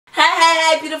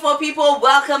Hi beautiful people,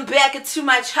 welcome back to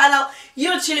my channel.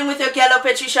 You're chilling with your girl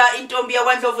Patricia in Dombia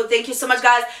Wonderful. Thank you so much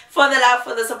guys for the love,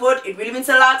 for the support. It really means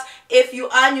a lot. If you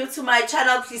are new to my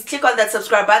channel, please click on that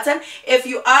subscribe button. If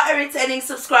you are a returning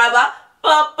subscriber,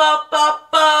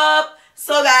 pop.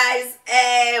 So guys,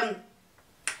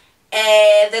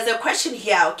 there's a question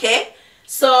here, okay?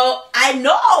 So I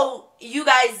know you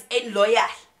guys ain't loyal,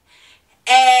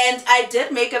 and I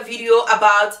did make a video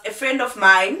about a friend of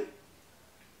mine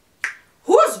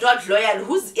who's not loyal,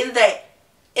 who's in the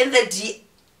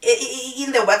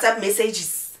WhatsApp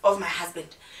messages of my husband.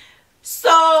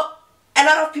 So a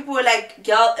lot of people were like,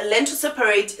 girl, learn to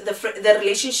separate the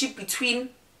relationship between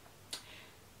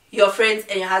your friends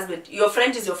and your husband. Your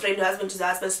friend is your friend, your husband is your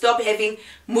husband. Stop having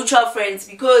mutual friends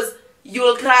because you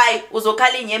will cry.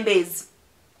 Uzokali nyembezi.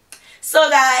 So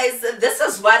guys, this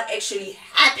is what actually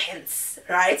happens,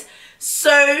 right? So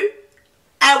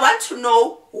I want to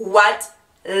know what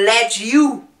led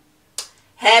you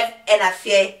have an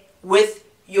affair with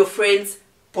your friend's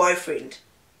boyfriend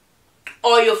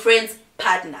or your friend's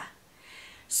partner.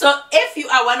 So if you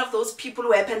are one of those people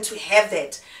who happen to have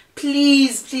that,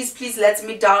 please let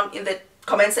me down in the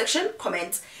comment section.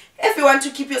 Comment. If you want to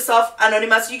keep yourself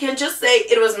anonymous, you can just say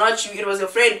it was not you, it was your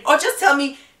friend, or just tell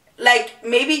me, like,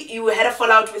 maybe you had a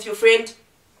fallout with your friend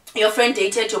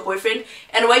dated your boyfriend,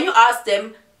 and when you ask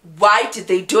them why did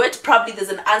they do it, probably there's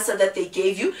an answer that they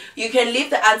gave you. You can leave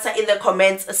the answer in the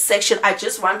comments section. I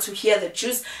just want to hear the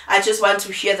juice. I just want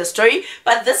to hear the story.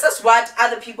 But this is what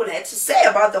other people had to say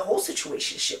about the whole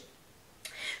situationship.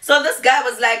 So this guy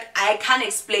was like, I can't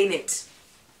explain it.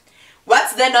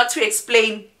 What's there not to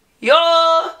explain? Yo,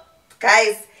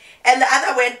 guys. And the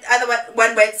other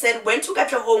one said, went to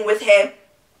Katla home with her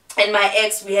and my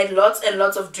ex. We had lots and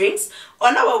lots of drinks.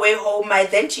 On our way home, my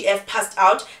then GF passed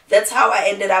out. That's how I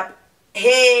ended up,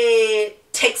 hey,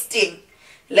 texting.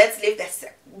 Let's leave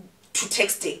that to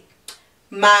texting.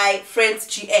 My friend's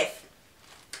GF.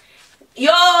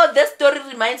 Yo, this story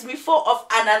reminds me of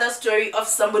another story of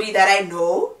somebody that I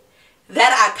know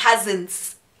that are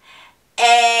cousins.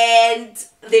 And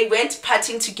they went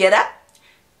partying together.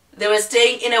 They were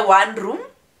staying in a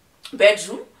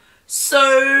bedroom.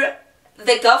 So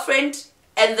the girlfriend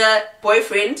and the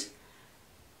boyfriend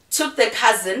took the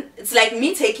cousin. It's like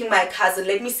me taking my cousin.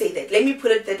 Let me say that. Let me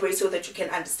put it that way so that you can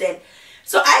understand.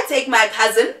 So I take my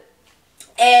cousin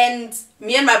and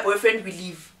me and my boyfriend, we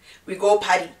leave. We go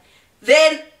party.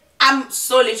 Then I'm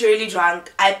so literally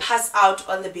drunk. I pass out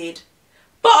on the bed.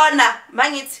 Bona,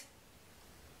 mangit.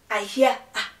 I hear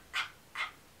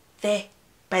there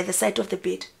by the side of the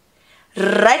bed.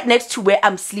 Right next to where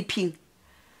I'm sleeping.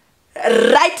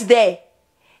 Right there.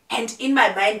 And in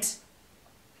my mind,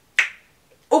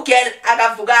 okay,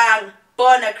 agavugang,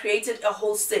 Bona created a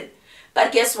whole sin.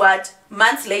 But guess what?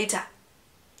 Months later,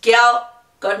 girl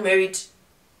got married.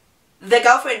 The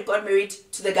girlfriend got married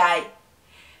to the guy.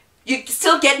 You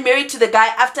still get married to the guy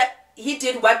after he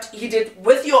did what he did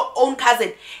with your own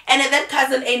cousin. And that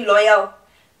cousin ain't loyal.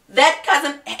 That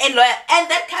cousin ain't loyal. And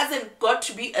that cousin got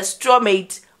to be a straw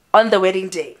mate on the wedding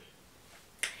day.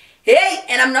 Hey,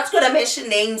 and I'm not going to mention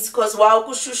names because wow,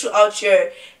 kushushu out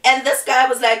here. And this guy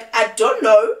was like, I don't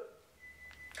know.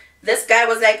 This guy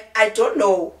was like, I don't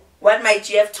know what my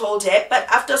GF told her. But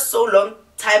after so long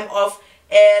time of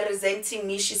resenting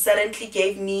me, she suddenly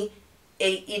gave me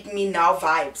a eat me now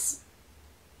vibes.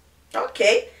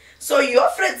 Okay. So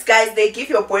your friends, guys, they give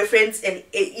your boyfriends an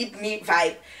eat me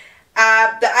vibe.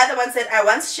 The other one said, I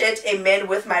once shared a man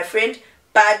with my friend,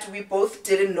 but we both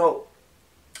didn't know.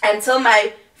 Until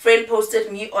my friend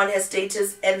posted me on her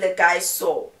status and the guy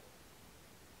saw.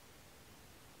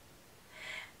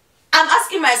 I'm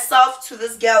asking myself to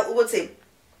this girl,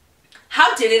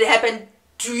 how did it happen?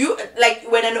 Do you, like,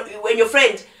 when your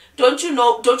friend, don't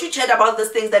you chat about these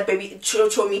things that baby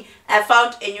show me, I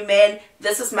found a new man,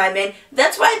 this is my man.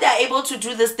 That's why they're able to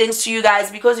do these things to you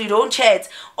guys, because you don't chat.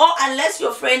 Or unless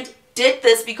your friend did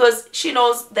this because she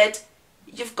knows that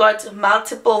you've got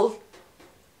multiples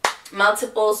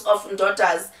of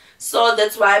daughters. So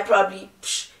that's why probably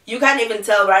you can't even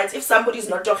tell, right? If somebody's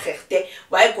not your khekte,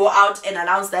 why go out and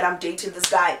announce that I'm dating this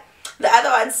guy? The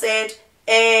other one said,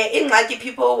 in Ngaki,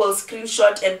 people will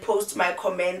screenshot and post my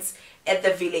comments at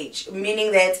the village,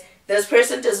 meaning that this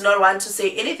person does not want to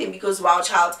say anything because wow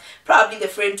child, probably the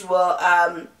friend will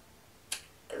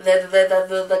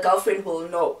the girlfriend will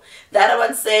know. The other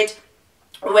one said,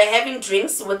 we're having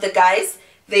drinks with the guys,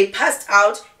 they passed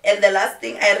out, and the last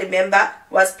thing I remember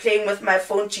was playing with my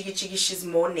phone. Chigi she's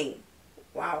mourning.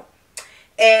 Wow.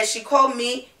 She called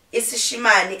me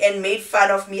Isishimani and made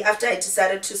fun of me after I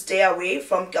decided to stay away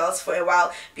from girls for a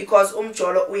while because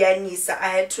umjolo uyanisa. I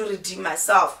had to redeem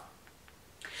myself.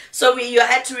 So you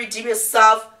had to redeem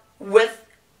yourself with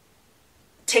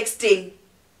texting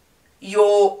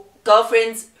your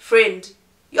girlfriend's friend.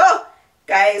 Yo,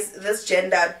 guys, this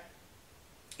gender.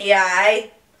 Yeah,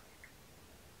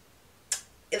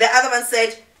 the other one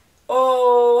said,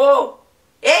 oh,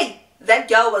 hey, that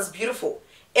girl was beautiful,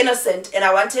 innocent, and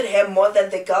I wanted her more than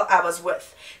the girl I was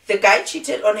with. The guy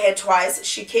cheated on her twice.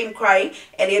 She came crying,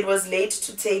 and it was late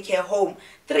to take her home.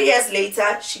 3 years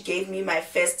later, she gave me my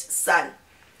first son.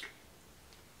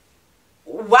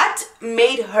 What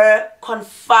made her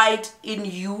confide in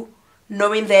you,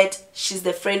 knowing that she's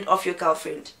the friend of your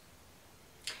girlfriend?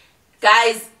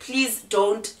 Guys, please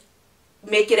don't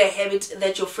make it a habit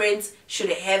that your friends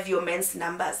should have your men's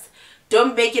numbers.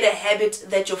 Don't make it a habit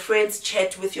that your friends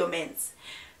chat with your men's.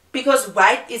 Because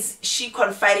why is she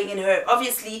confiding in her?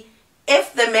 Obviously,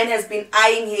 if the man has been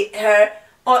eyeing her,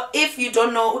 or if you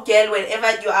don't know, girl,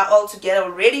 whenever you are all together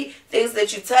already, things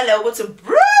that you tell her, go to,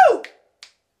 bro,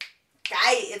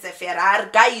 guy, it's a Ferrari,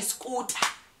 guy is scooter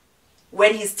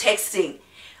when he's texting.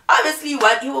 Obviously,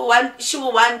 what you will want, she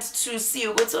will want to see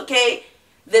you. It's okay.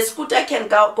 The scooter can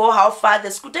go how far.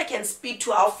 The scooter can speed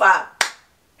to how far.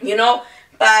 You know.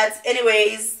 But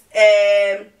anyways,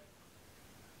 the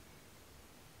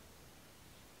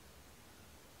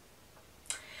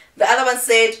other one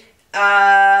said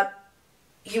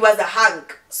he was a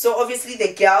hunk. So obviously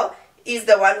the girl is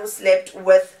the one who slept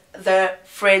with the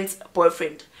friend's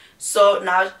boyfriend. So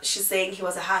now she's saying he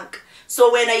was a hunk.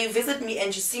 So when you visit me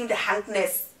and you're seeing the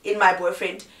hunkness in my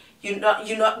boyfriend, you're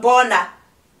not Bona,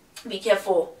 be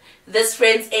careful. This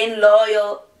friends ain't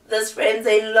loyal. This friends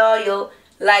ain't loyal.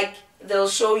 Like, they'll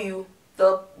show you,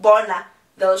 they'll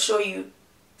show you.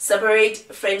 Separate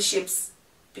friendships,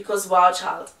 because wow,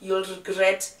 child, you'll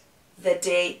regret the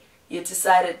day you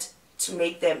decided to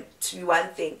make them to be one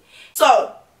thing.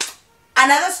 So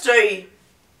another story,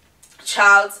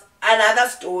 child, another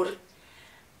story.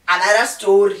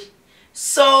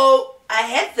 So I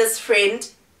had this friend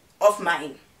of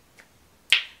mine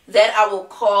that I will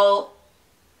call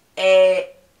a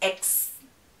ex.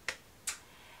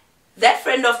 That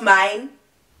friend of mine,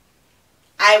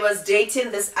 I was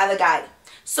dating this other guy.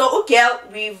 So girl,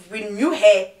 we knew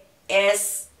her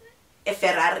as a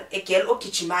Ferrari, a girl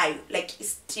okichimayo, like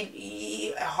still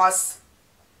a horse.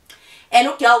 And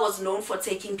girl was known for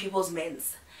taking people's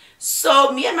mens.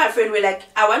 So me and my friend were like,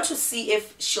 I want to see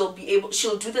if she'll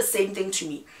do the same thing to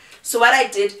me. So what I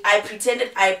did,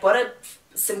 I bought a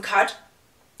SIM card.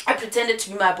 I pretended to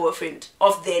be my boyfriend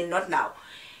of then, not now.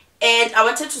 And I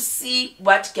wanted to see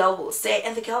what girl will say.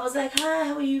 And the girl was like, hi,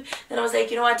 how are you? Then I was like,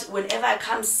 you know what? Whenever I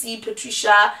come see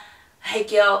Patricia, hey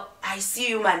girl, I see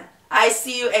you, man. I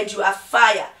see you and you are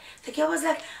fire. The girl was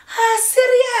like,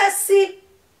 seriously?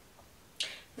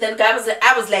 Then guy was like,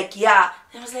 I was like, yeah.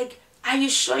 Then I was like, are you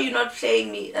sure you're not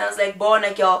playing me? And I was like,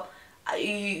 Bona girl,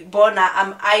 Bona,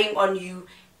 I'm eyeing on you.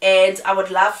 And I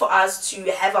would love for us to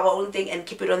have our own thing and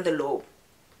keep it on the low.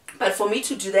 But for me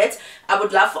to do that, I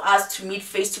would love for us to meet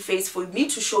face to face, for me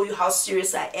to show you how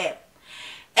serious I am.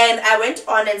 And I went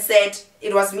on and said,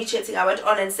 it was me chatting, I went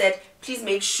on and said, please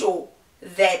make sure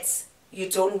that you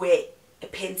don't wear a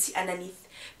panty underneath.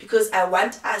 Because I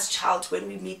want us, child, when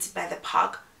we meet by the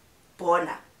park,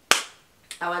 Bona,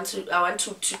 I want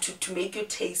to make you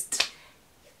taste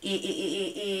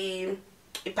a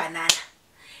banana.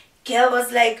 Girl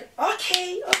was like,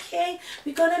 okay,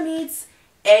 we're gonna meet.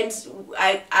 And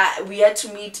we had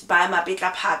to meet by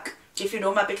Mapetla Park. If you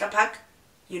know Mapetla Park,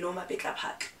 you know Mapetla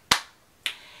Park.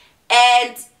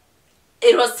 And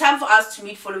it was time for us to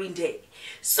meet following day.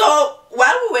 So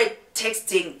while we were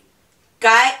texting,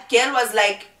 girl was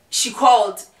like, she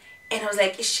called. And I was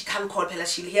like, she can't call Pella,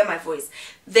 she'll hear my voice.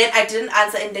 Then I didn't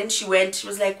answer, and then she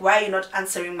was like, why are you not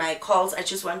answering my calls? I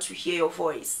just want to hear your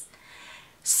voice.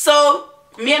 So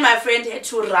me and my friend had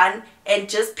to run and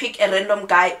just pick a random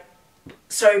guy,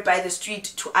 by the street,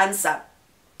 to answer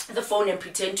the phone and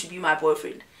pretend to be my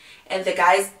boyfriend. And the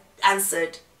guys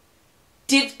answered.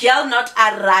 Did girl not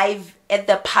arrive at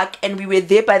the park and we were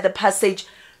there by the passage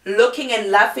looking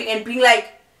and laughing and being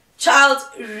like, child,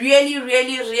 really,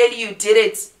 really, really you did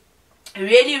it.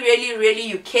 Really, really, really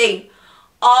you came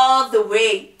all the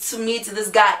way to meet this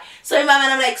guy. So in my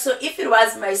mind, I'm like, so if it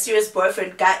was my serious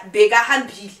boyfriend, guy, bega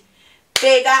hambili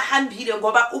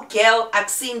ngoba ugirl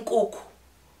akusin kuku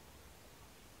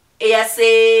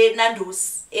eyase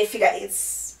Nando's efika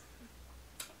it's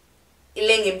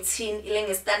ilenge emthini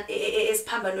ilenge stand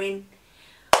esiphambanweni.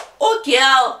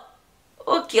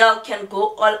 Girl can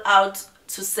go all out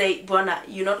to say, Bona,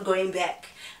 you're not going back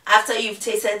after you've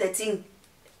tasted the thing.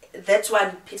 That's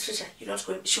one, Patricia, you're not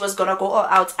going. She was gonna go all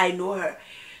out. I know her.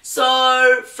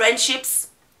 So friendships,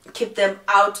 keep them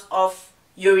out of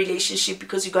your relationship,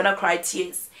 because you're gonna cry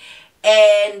tears.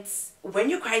 And when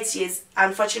you cry tears,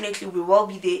 unfortunately, we will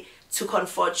be there to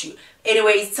comfort you.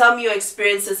 Anyways, tell me your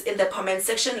experiences in the comment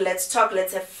section. Let's talk,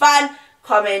 let's have fun.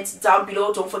 Comment down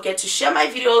below. Don't forget to share my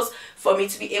videos for me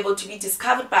to be able to be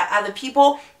discovered by other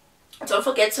people. Don't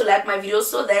forget to like my videos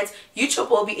so that YouTube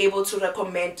will be able to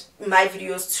recommend my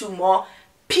videos to more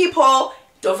people.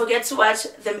 Don't forget to watch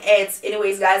them ads.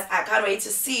 Anyways, guys, I can't wait to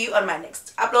see you on my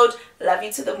next upload. Love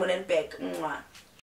you to the moon and back. Mwah.